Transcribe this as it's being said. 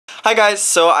Hi guys,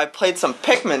 so I played some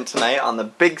Pikmin tonight on the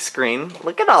big screen.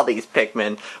 Look at all these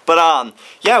Pikmin. But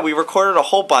yeah, we recorded a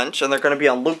whole bunch and they're gonna be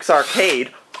on Luke's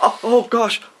Arcade. Oh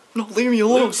gosh, no, leave me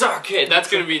alone. Luke's Arcade,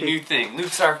 that's gonna be a new thing.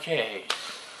 Luke's Arcade.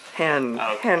 Hand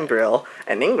drill.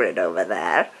 And Ingrid over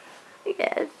there.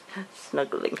 Yes,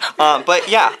 snuggling. But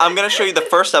yeah, I'm gonna show you the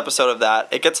first episode of that.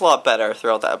 It gets a lot better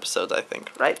throughout the episodes, I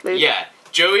think. Right, Luke? Yeah,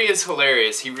 Joey is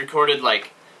hilarious. He recorded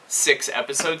like 6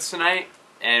 episodes tonight.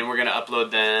 And we're gonna upload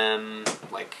them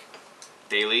like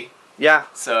daily. Yeah.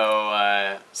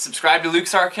 So subscribe to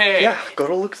Luke's Arcade. Yeah, go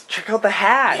to Luke's. Check out the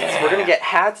hats. Yeah. We're gonna get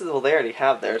hats. Well, they already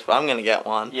have theirs, but I'm gonna get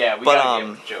one. Yeah, we gotta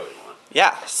give Joey one.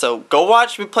 Yeah. So go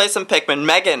watch me play some Pikmin.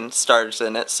 Meghan stars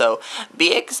in it, so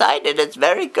be excited. It's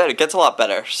very good. It gets a lot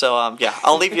better. So yeah,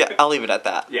 I'll leave you. I'll leave it at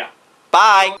that. Yeah.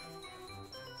 Bye.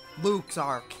 Luke's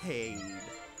Arcade.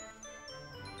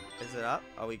 Is it up?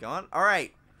 Are we going? All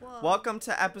right. Whoa. Welcome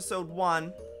to episode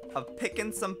 1 of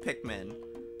Pickin' Some Pikmin.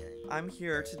 I'm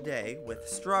here today with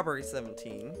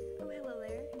Strawberry17, Oh, hello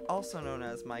there. also known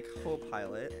as my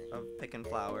co-pilot of Pickin'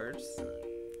 Flowers.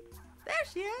 There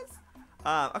she is!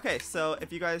 Okay, so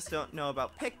if you guys don't know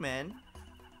about Pikmin,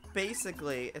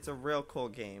 basically it's a real cool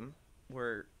game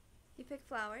where... You pick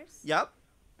flowers? Yep.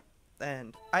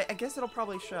 And I guess it'll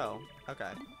probably show.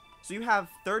 Okay. So you have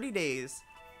 30 days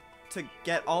to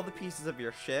get all the pieces of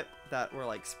your ship that were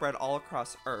like spread all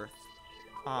across Earth,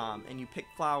 and you pick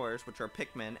flowers, which are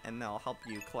Pikmin, and they'll help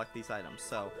you collect these items.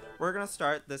 So we're gonna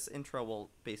start. This intro will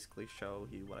basically show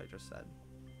you what I just said.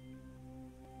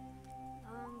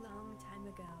 Long, long time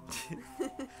ago.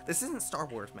 This isn't Star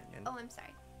Wars, Meghan. Oh, I'm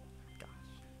sorry. Gosh.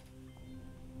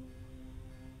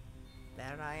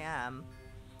 There I am,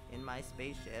 in my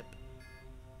spaceship.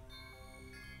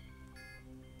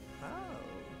 Oh.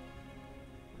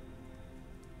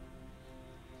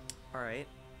 Alright,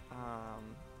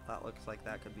 that looks like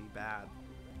that could be bad.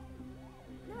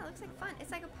 No, it looks like fun.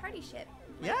 It's like a party ship.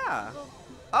 Like, Yeah! well,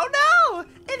 Oh no!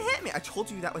 It hit me! I told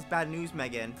you that was bad news,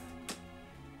 Meghan.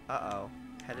 Uh-oh.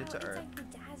 Headed to it's Earth. like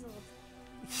bedazzled.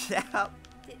 Yeah.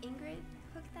 Did Ingrid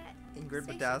hook that? Ingrid spaceship?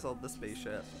 bedazzled the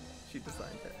spaceship. She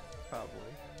designed it, probably.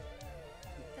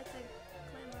 That's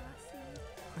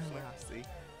a Lassie.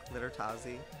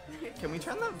 Littertazi. Can we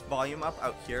turn the volume up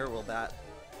out here? Will that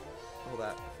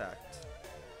affect?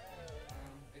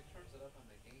 It turns it up on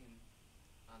the game,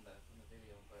 on the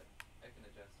video, but I can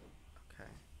adjust it. Okay,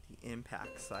 the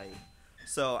impact site.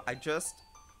 So I just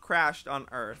crashed on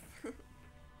Earth.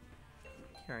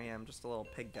 Here I am, just a little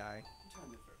pig guy.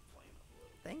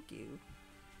 Thank you.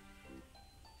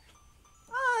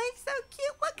 Oh, he's so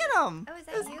cute. Look at him. Oh, is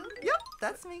that you? Yep,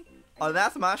 that's me. Oh,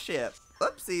 that's my ship.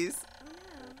 Oopsies. Oh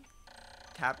no.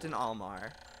 Captain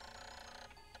Almar.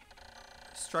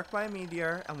 Struck by a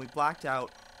meteor, and we blacked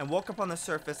out and woke up on the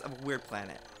surface of a weird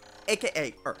planet,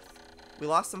 aka Earth. We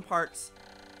lost some parts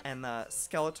and the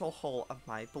skeletal hull of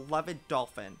my beloved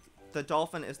dolphin. The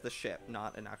dolphin is the ship,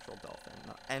 not an actual dolphin.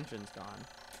 The engine's gone.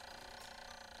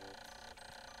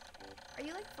 Are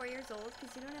you like 4 years old?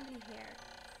 Because you don't have any hair.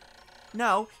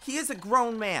 No, he is a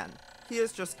grown man. He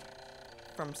is just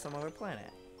from some other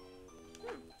planet.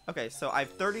 Okay, so I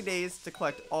have 30 days to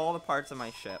collect all the parts of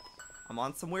my ship. I'm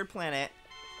on some weird planet.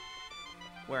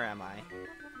 Where am I?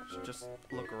 Should just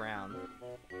look around.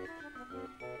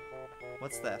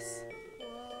 What's this?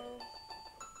 Whoa.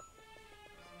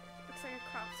 Looks like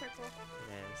a crop circle.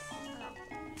 It is.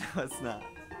 Oh. No, it's not.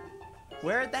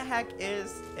 Where the heck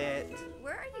is it?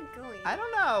 Where are you going? I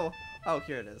don't know. Oh,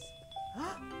 here it is. Do you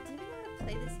know how to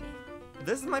play this game?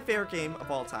 This is my favorite game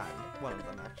of all time. One of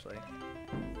them, actually.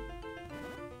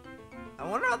 I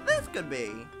wonder what this could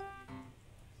be.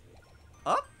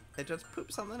 Oh, it just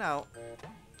pooped something out.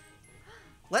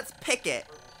 Let's pick it.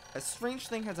 A strange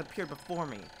thing has appeared before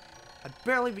me. I'd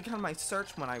barely begun my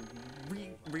search when I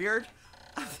reared.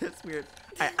 That's weird.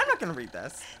 I'm not gonna read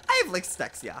this. I have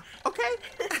dyslexia, okay?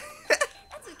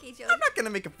 That's okay, Joey. I'm not gonna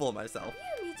make a fool of myself.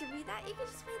 You don't need to read that. You can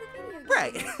just play the video game.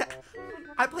 Right.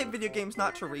 I play video games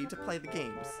not to read, to play the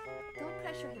games. Don't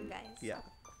pressure him, guys. Yeah.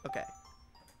 Okay.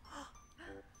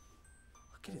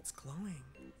 Look at it, it's glowing.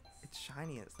 It's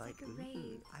shiny. It's like, like a ray.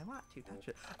 ooh, I want to touch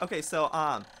it. Okay, so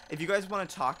if you guys want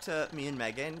to talk to me and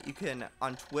Meghan, you can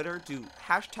on Twitter do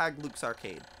hashtag Luke's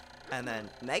Arcade, and then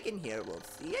Meghan here will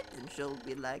see it and she'll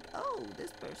be like, oh,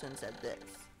 this person said this.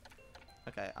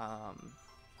 Okay.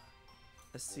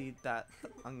 Let's see that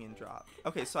onion drop.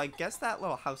 Okay, so I guess that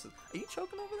little house is. Are you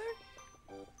choking over there?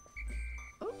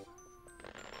 Oh.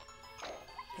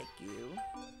 Pick you.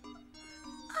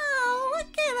 Oh,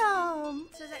 look at him!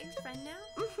 So is that your friend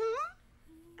now?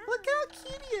 Mm-hmm. Look how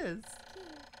cute he is.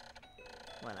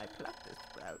 When I plucked this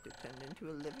sprout, it turned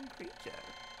into a living creature.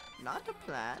 not a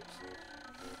plant.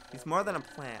 He's more than a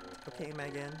plant. Okay,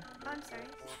 Megan? Oh, I'm sorry.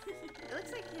 It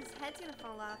looks like his head's gonna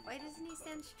fall off. Why doesn't he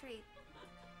stand straight?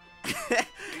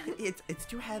 it's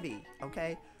too heavy,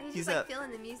 okay? And he's just like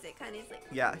feeling the music, kind of. He's like,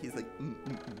 yeah, he's like,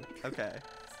 okay.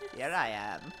 Here I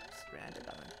am, stranded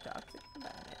on a toxic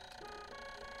planet.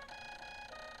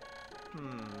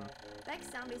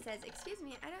 Bex Zombie says, "Excuse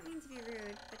me, I don't mean to be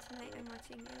rude, but tonight I'm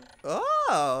watching you."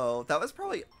 Oh, that was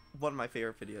probably one of my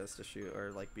favorite videos to shoot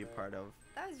or like be a part of.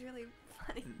 That was really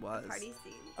funny. It was. Party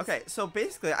scene. Okay, so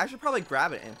basically, I should probably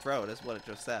grab it and throw it, is what it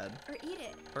just said. Or eat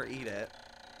it. Or eat it.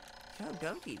 No,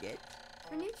 don't eat it.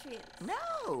 For nutrients.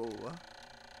 No!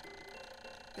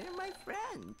 They're my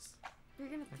friends. You're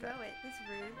gonna throw it. That's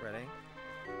rude. Ready? Right.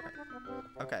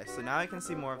 Okay, so now I can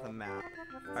see more of the map.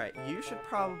 Alright, I should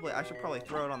probably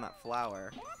throw it on that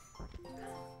flower.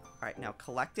 Alright, now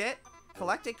collect it.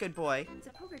 Collect it, good boy. It's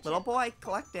a poker chip. Little boy,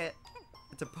 collect it.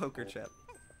 It's a poker chip.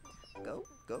 Go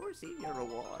receive your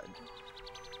reward.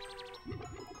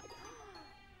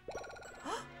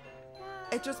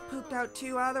 It just pooped out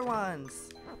 2 other ones.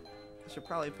 I should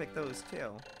probably pick those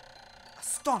too.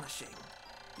 Astonishing!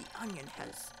 The onion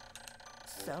has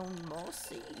sown more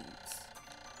seeds.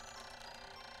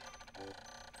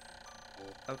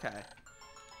 Okay.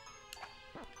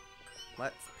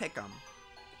 Let's pick them.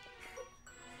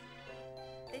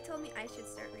 They told me I should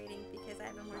start reading because I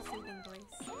have a more soothing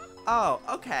voice. Oh,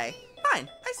 okay. Fine.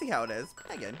 I see how it is.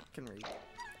 Megan can read.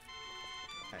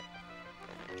 Okay.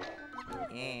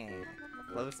 Yeah.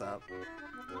 Close up.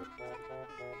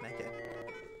 Megan.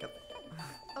 Go.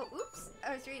 Oh, oops.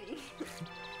 I was reading.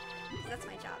 That's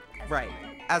my job. Right.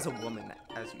 As a woman,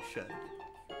 as you should.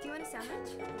 Do you want a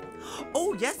sandwich?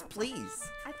 Oh, yes, please.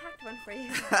 I packed one for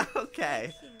you.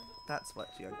 Okay. Thank you. That's what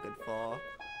you're good for.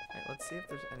 Alright, let's see if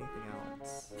there's anything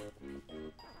else.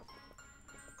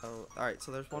 Oh, alright,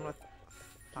 so there's one with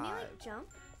 5. Can you, like, jump?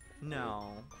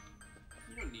 No.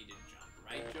 You don't need to jump,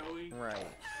 right, Joey? Right.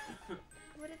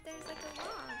 What if there's, like, a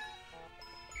log?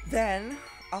 Then,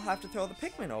 I'll have to throw the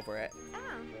Pikmin over it.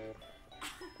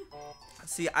 Oh.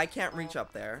 See, I can't reach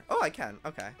up there. Oh, I can.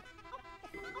 Okay.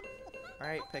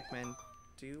 Alright, Pikmin.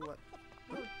 Do what?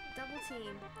 Oh, double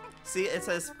team. See, it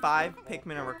says 5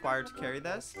 Pikmin are required to carry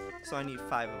this, so I need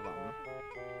 5 of them.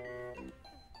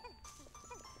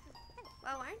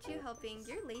 Wow, aren't you helping?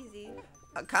 You're lazy.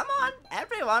 Come on,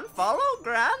 everyone, follow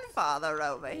Grandfather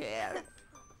over here.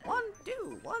 1,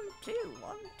 2, 1, 2,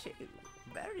 1, 2.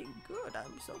 Very good.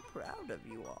 I'm so proud of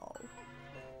you all.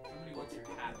 Somebody wants your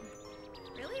hat.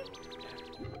 Really?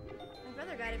 My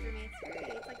brother got it for me. It's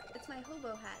great. It's my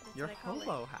hobo hat. That's Your what I call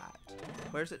hobo hat.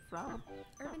 Where's it from?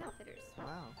 it. Urban Outfitters.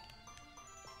 Wow.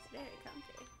 It's very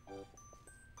comfy.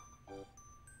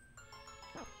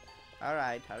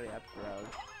 Alright, hurry up,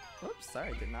 bro. Oops,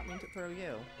 sorry, did not mean to throw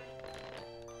you.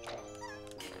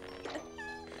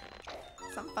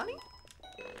 Something funny?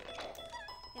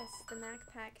 Yes, the Mac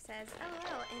Pack says,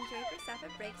 "LOL, enjoy Graceffa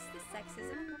breaks the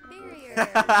sexism barrier."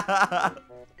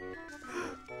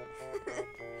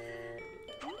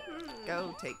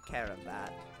 Go take care of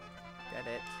that. Get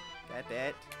it? Get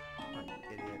it? Oh, you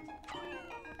idiot.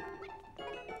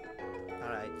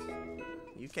 Alright.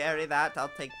 You carry that, I'll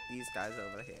take these guys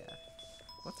over here.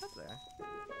 What's up there?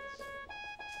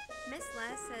 Miss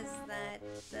Les says that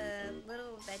the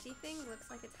little veggie thing looks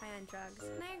like it's high on drugs,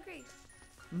 and I agree.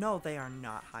 No, they are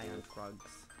not high on drugs.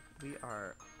 We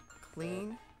are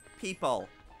clean people.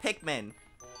 Pikmin.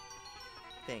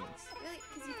 Things. Really?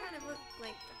 Because you kind of look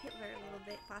like Hitler a little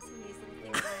bit, bossing these little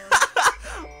things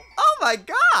around. Oh my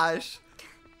gosh!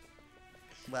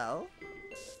 Well,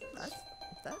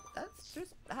 that's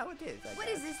just how it is. What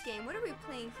is this game? What are we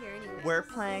playing here anyway? We're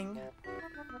playing,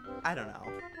 I don't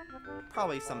know,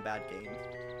 probably some bad game.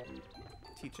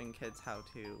 Teaching kids how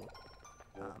to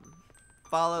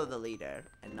follow the leader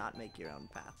and not make your own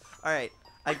path. Alright,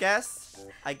 I guess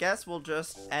we'll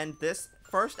just end this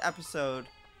first episode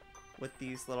with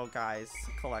these little guys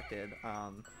collected.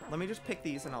 Let me just pick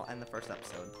these and I'll end the first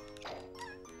episode.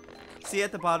 See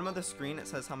at the bottom of the screen it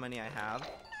says how many I have.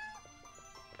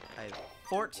 I have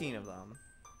 14 of them.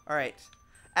 Alright.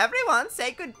 Everyone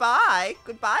say goodbye.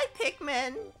 Goodbye,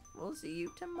 Pikmin. We'll see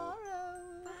you tomorrow.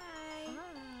 Bye.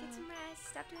 Get some rest.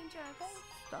 Stop doing drugs.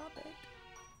 Stop it.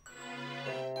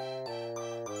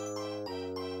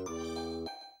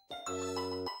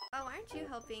 Oh, aren't you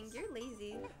helping? You're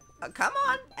lazy. Come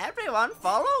on, everyone,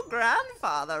 follow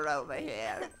Grandfather over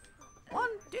here. 1,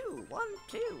 2, 1,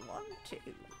 2, 1, 2.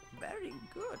 Very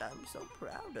good. I'm so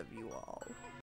proud of you all.